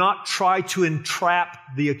do not try to entrap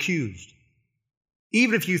the accused.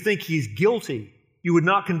 Even if you think he's guilty, you would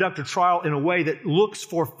not conduct a trial in a way that looks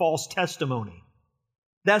for false testimony.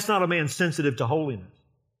 That's not a man sensitive to holiness.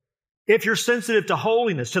 If you're sensitive to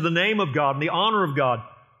holiness, to the name of God and the honor of God,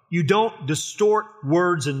 you don't distort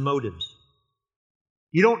words and motives.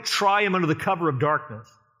 You don't try him under the cover of darkness.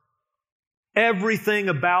 Everything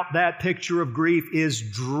about that picture of grief is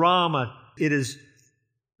drama. It is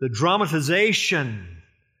the dramatization.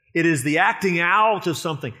 It is the acting out of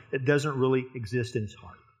something that doesn't really exist in his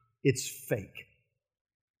heart. It's fake.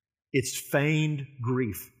 It's feigned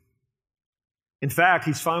grief. In fact,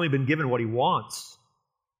 he's finally been given what he wants.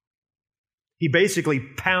 He basically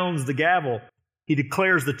pounds the gavel. He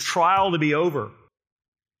declares the trial to be over.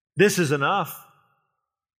 This is enough.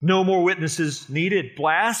 No more witnesses needed.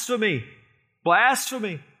 Blasphemy.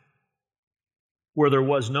 Blasphemy. Where there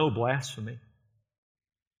was no blasphemy.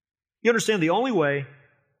 You understand, the only way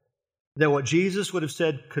that what Jesus would have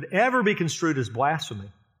said could ever be construed as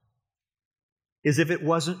blasphemy is if it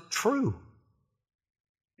wasn't true.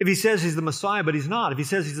 If he says he's the Messiah, but he's not. If he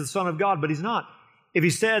says he's the Son of God, but he's not. If he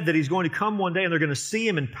said that he's going to come one day and they're going to see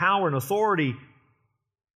him in power and authority,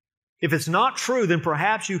 if it's not true, then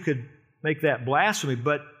perhaps you could make that blasphemy,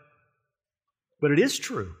 but it is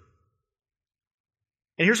true.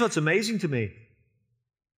 And here's what's amazing to me.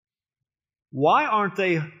 Why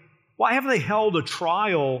haven't they held a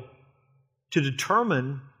trial to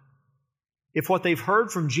determine if what they've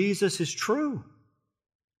heard from Jesus is true?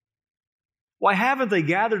 Why haven't they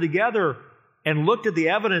gathered together and looked at the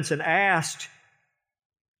evidence and asked,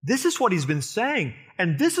 this is what he's been saying,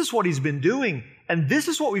 and this is what he's been doing, and this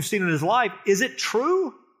is what we've seen in his life. Is it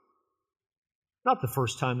true? Not the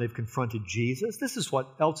first time they've confronted Jesus. This is what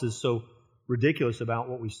else is so ridiculous about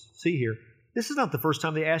what we see here. This is not the first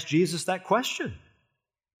time they asked Jesus that question.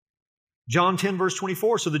 John 10, verse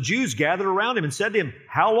 24, so the Jews gathered around him and said to him,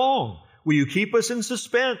 how long will you keep us in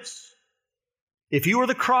suspense? If you are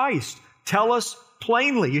the Christ, tell us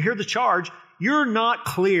plainly. You hear the charge. You're not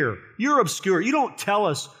clear. You're obscure. You don't tell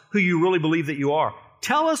us who you really believe that you are.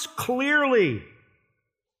 Tell us clearly.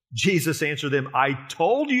 Jesus answered them, I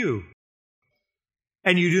told you,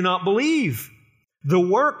 and you do not believe. The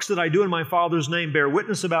works that I do in my Father's name bear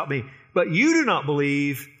witness about me, but you do not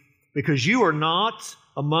believe because you are not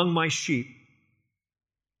among my sheep.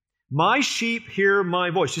 My sheep hear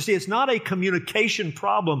my voice. You see, it's not a communication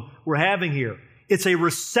problem we're having here. It's a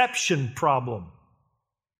reception problem.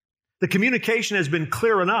 The communication has been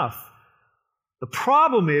clear enough. The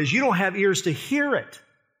problem is you don't have ears to hear it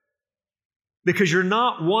because you're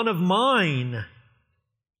not one of mine.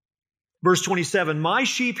 Verse 27, my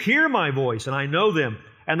sheep hear my voice, and I know them,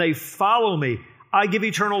 and they follow me. I give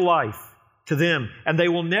eternal life to them, and they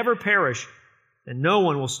will never perish, and no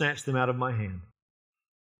one will snatch them out of my hand.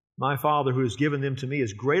 My Father who has given them to me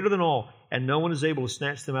is greater than all, and no one is able to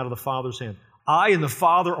snatch them out of the Father's hand. I and the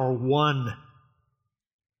Father are one.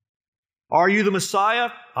 Are you the Messiah?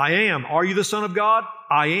 I am. Are you the Son of God?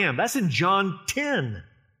 I am. That's in John 10.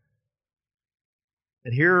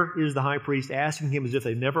 And here is the high priest asking him as if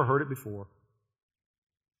they've never heard it before.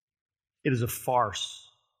 It is a farce.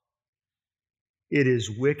 It is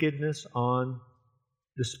wickedness on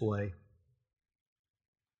display.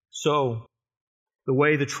 So, the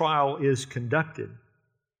way the trial is conducted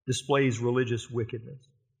displays religious wickedness.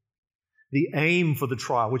 The aim for the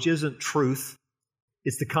trial, which isn't truth,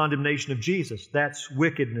 it's the condemnation of Jesus. That's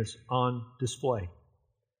wickedness on display.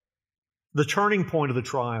 The turning point of the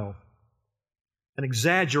trial, an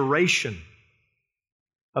exaggeration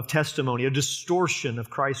of testimony, a distortion of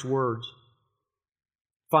Christ's words.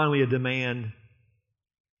 Finally, a demand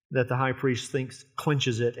that the high priest thinks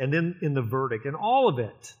clinches it, and then in the verdict, and all of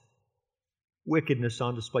it, wickedness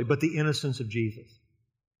on display, but the innocence of Jesus.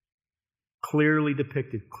 Clearly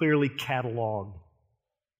depicted, clearly cataloged,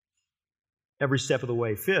 every step of the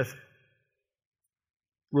way. Fifth,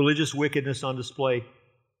 religious wickedness on display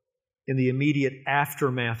in the immediate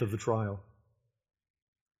aftermath of the trial.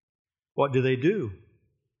 What do they do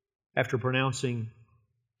after pronouncing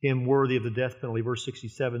him worthy of the death penalty? Verse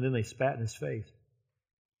 67, then they spat in his face,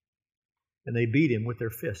 and they beat him with their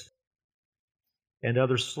fists, and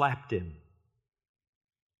others slapped him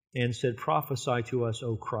and said, prophesy to us,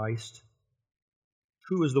 O Christ.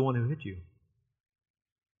 Who is the one who hit you?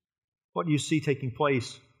 What do you see taking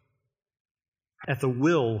place at the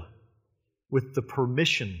will, with the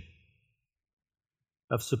permission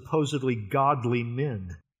of supposedly godly men?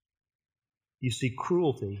 You see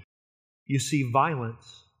cruelty. You see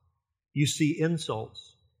violence. You see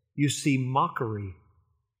insults. You see mockery.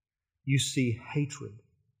 You see hatred.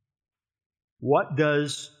 What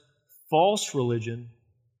does false religion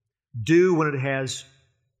do when it has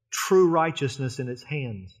true righteousness in its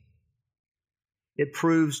hands? It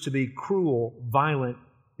proves to be cruel, violent,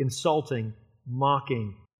 insulting,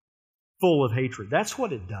 mocking, full of hatred. That's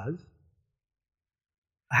what it does.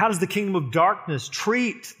 How does the kingdom of darkness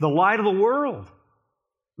treat the light of the world?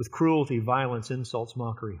 With cruelty, violence, insults,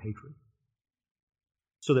 mockery, hatred.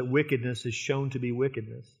 So that wickedness is shown to be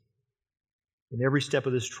wickedness in every step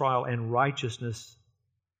of this trial, and righteousness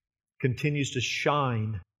continues to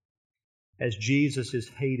shine as Jesus is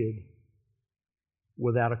hated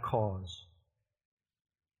without a cause.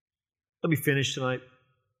 Let me finish tonight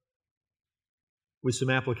with some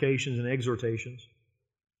applications and exhortations.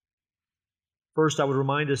 First, I would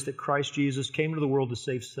remind us that Christ Jesus came into the world to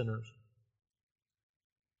save sinners.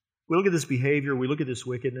 We look at this behavior, we look at this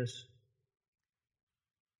wickedness,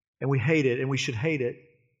 and we hate it, and we should hate it,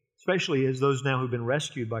 especially as those now who've been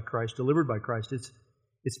rescued by Christ, delivered by Christ.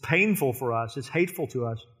 It's painful for us, it's hateful to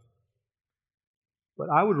us. But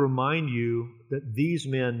I would remind you that these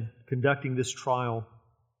men conducting this trial,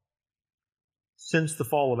 since the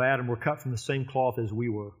fall of Adam, were cut from the same cloth as we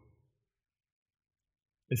were.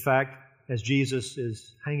 In fact, as Jesus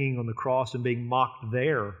is hanging on the cross and being mocked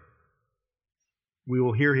there, we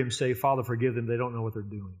will hear him say, Father, forgive them, they don't know what they're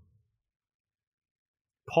doing.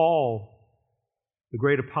 Paul, the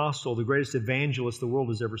great apostle, the greatest evangelist the world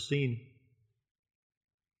has ever seen,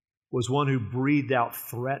 was one who breathed out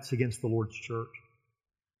threats against the Lord's church.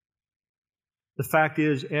 The fact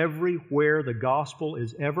is, everywhere the gospel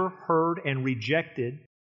is ever heard and rejected,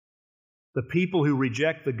 the people who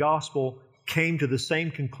reject the gospel came to the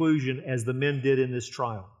same conclusion as the men did in this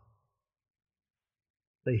trial.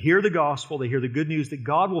 They hear the gospel, they hear the good news that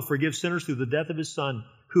God will forgive sinners through the death of His Son,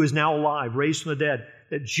 who is now alive, raised from the dead,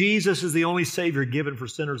 that Jesus is the only Savior given for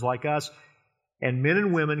sinners like us, and men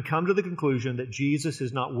and women come to the conclusion that Jesus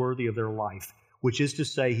is not worthy of their life, which is to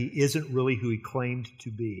say, He isn't really who He claimed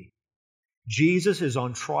to be. Jesus is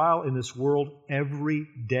on trial in this world every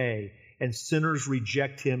day, and sinners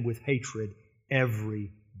reject Him with hatred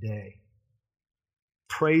every day.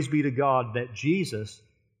 Praise be to God that Jesus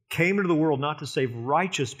came into the world not to save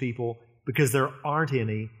righteous people because there aren't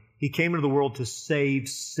any. He came into the world to save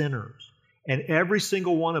sinners. And every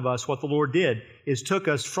single one of us, what the Lord did is took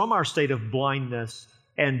us from our state of blindness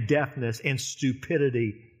and deafness and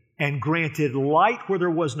stupidity and granted light where there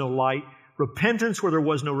was no light, repentance where there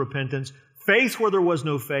was no repentance, faith where there was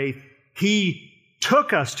no faith. He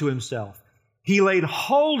took us to Himself. He laid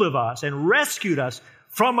hold of us and rescued us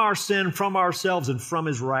from our sin, from ourselves, and from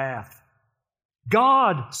His wrath.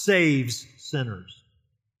 God saves sinners.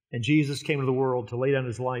 And Jesus came into the world to lay down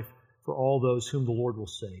His life for all those whom the Lord will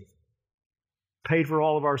save. Paid for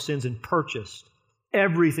all of our sins and purchased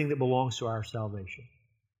everything that belongs to our salvation.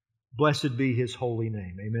 Blessed be His holy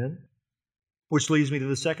name. Amen? Which leads me to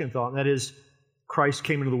the second thought, and that is Christ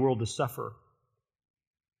came into the world to suffer.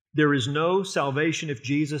 There is no salvation if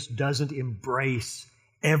Jesus doesn't embrace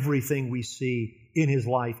everything we see in His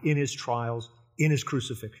life, in His trials, in His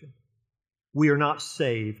crucifixion. We are not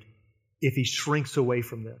saved if He shrinks away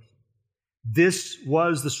from this. This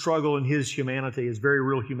was the struggle in His humanity, His very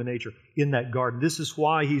real human nature in that garden. This is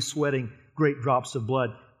why He's sweating great drops of blood.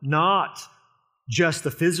 Not just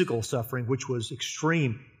the physical suffering, which was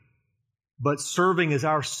extreme, but serving as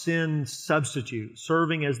our sin substitute,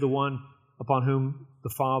 serving as the one upon whom the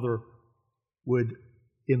Father would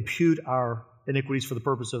impute our iniquities for the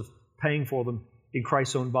purpose of paying for them in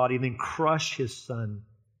Christ's own body, and then crush His Son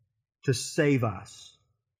to save us.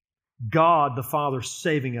 God the Father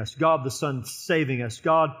saving us, God the Son saving us,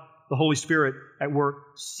 God the Holy Spirit at work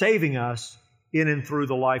saving us in and through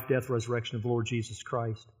the life, death, resurrection of the Lord Jesus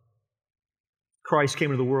Christ. Christ came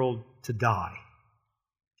into the world to die.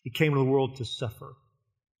 He came into the world to suffer.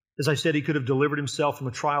 As I said, He could have delivered Himself from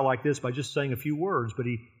a trial like this by just saying a few words, but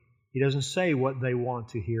He doesn't say what they want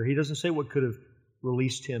to hear. He doesn't say what could have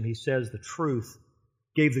released Him. He says the truth,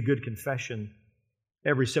 gave the good confession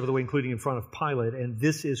every step of the way, including in front of Pilate, and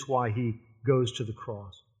this is why He goes to the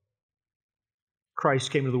cross. Christ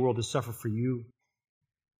came into the world to suffer for you.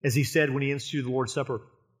 As He said when He instituted the Lord's Supper,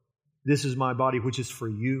 "This is my body which is for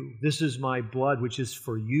you. This is my blood which is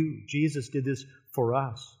for you." Jesus did this for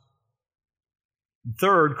us.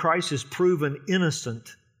 Third, Christ is proven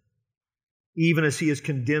innocent, even as He is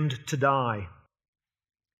condemned to die.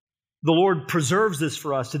 The Lord preserves this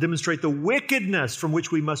for us to demonstrate the wickedness from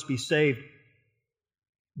which we must be saved,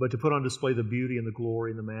 but to put on display the beauty and the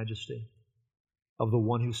glory and the majesty of the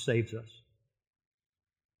one who saves us.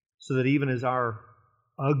 So that even as our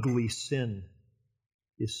ugly sin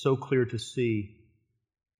is so clear to see,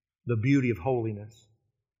 the beauty of holiness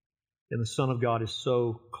in the Son of God is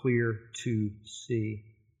so clear to see.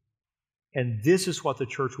 And this is what the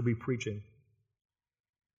church will be preaching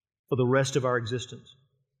for the rest of our existence.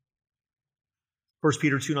 1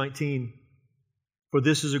 Peter 2:19, "For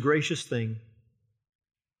this is a gracious thing,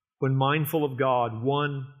 when mindful of God,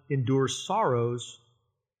 one endures sorrows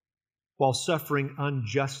while suffering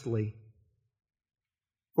unjustly.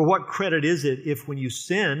 For what credit is it if when you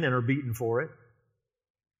sin and are beaten for it,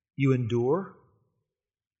 you endure?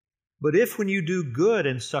 But if when you do good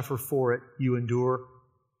and suffer for it, you endure,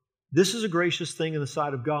 this is a gracious thing in the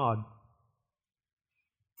sight of God.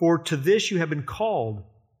 For to this you have been called,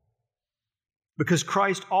 because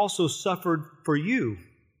Christ also suffered for you,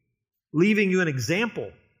 leaving you an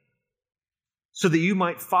example, so that you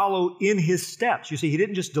might follow in His steps." You see, He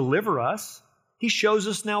didn't just deliver us. He shows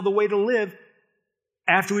us now the way to live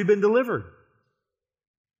after we've been delivered.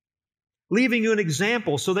 Leaving you an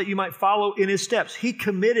example so that you might follow in His steps. He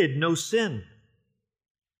committed no sin.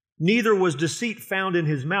 Neither was deceit found in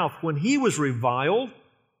His mouth. When He was reviled,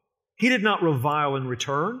 He did not revile in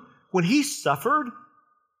return. When He suffered,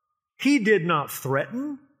 He did not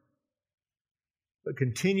threaten, but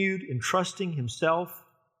continued entrusting Himself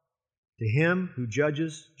to Him who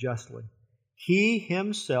judges justly. He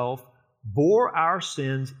Himself bore our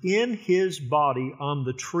sins in His body on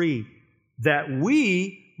the tree, that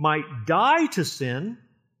we might die to sin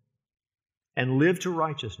and live to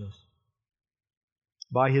righteousness.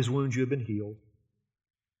 By His wounds you have been healed.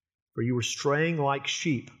 For you were straying like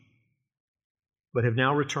sheep, but have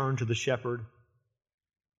now returned to the shepherd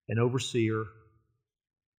and overseer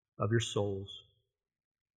of your souls.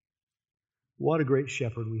 What a great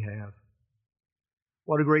shepherd we have.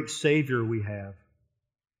 What a great Savior we have.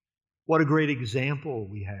 What a great example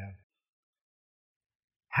we have.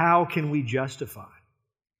 How can we justify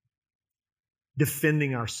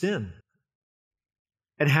defending our sin?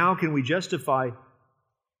 And how can we justify,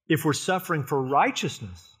 if we're suffering for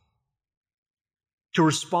righteousness, to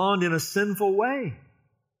respond in a sinful way?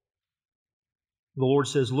 The Lord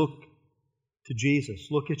says, look to Jesus.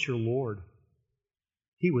 Look at your Lord.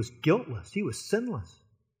 He was guiltless. He was sinless.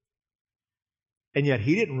 And yet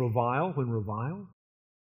He didn't revile when reviled.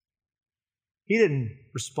 He didn't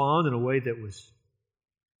respond in a way that was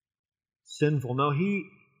sinful. No,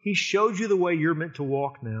 He showed you the way you're meant to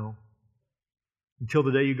walk now until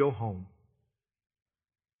the day you go home.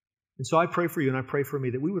 And so I pray for you and I pray for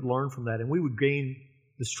me that we would learn from that and we would gain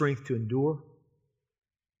the strength to endure,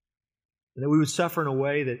 and that we would suffer in a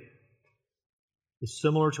way that is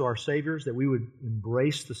similar to our Savior's, that we would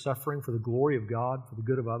embrace the suffering for the glory of God, for the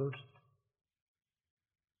good of others.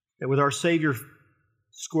 That with our Savior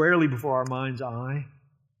squarely before our mind's eye,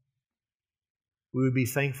 we would be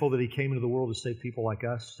thankful that He came into the world to save people like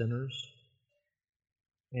us, sinners,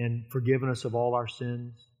 and forgiven us of all our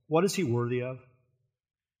sins. What is He worthy of?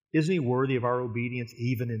 Isn't He worthy of our obedience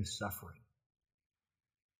even in suffering?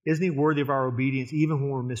 Isn't He worthy of our obedience even when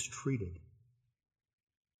we're mistreated?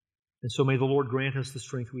 And so may the Lord grant us the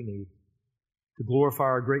strength we need to glorify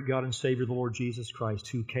our great God and Savior, the Lord Jesus Christ,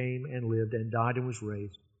 who came and lived and died and was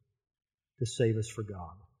raised to save us for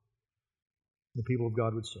God. The people of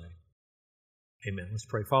God would say, Amen. Let's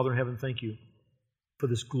pray. Father in heaven, thank You for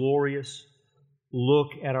this glorious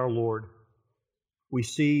look at our Lord. We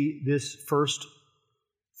see this first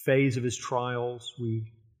phase of His trials.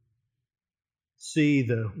 We see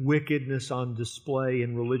the wickedness on display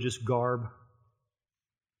in religious garb.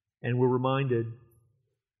 And we're reminded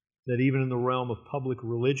that even in the realm of public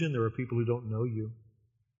religion, there are people who don't know You.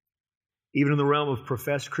 Even in the realm of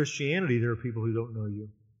professed Christianity, there are people who don't know You.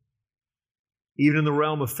 Even in the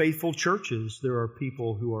realm of faithful churches, there are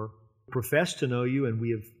people who are professed to know You, and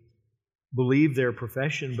we have believed their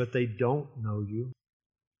profession, but they don't know You.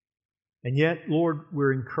 And yet, Lord,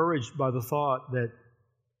 we're encouraged by the thought that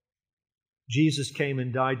Jesus came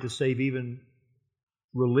and died to save even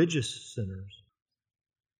religious sinners.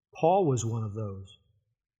 Paul was one of those.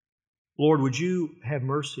 Lord, would You have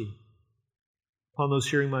mercy upon those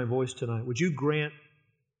hearing my voice tonight? Would You grant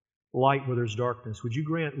light where there's darkness? Would You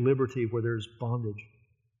grant liberty where there's bondage?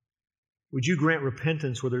 Would You grant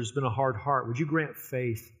repentance where there's been a hard heart? Would You grant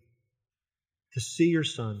faith to see Your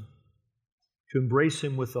Son, to embrace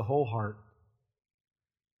Him with the whole heart,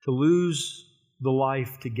 to lose the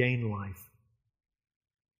life to gain life?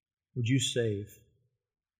 Would You save?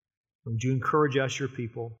 Would You encourage us, Your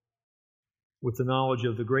people, with the knowledge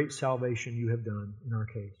of the great salvation You have done in our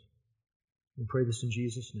case? We pray this in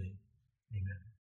Jesus' name. Amen.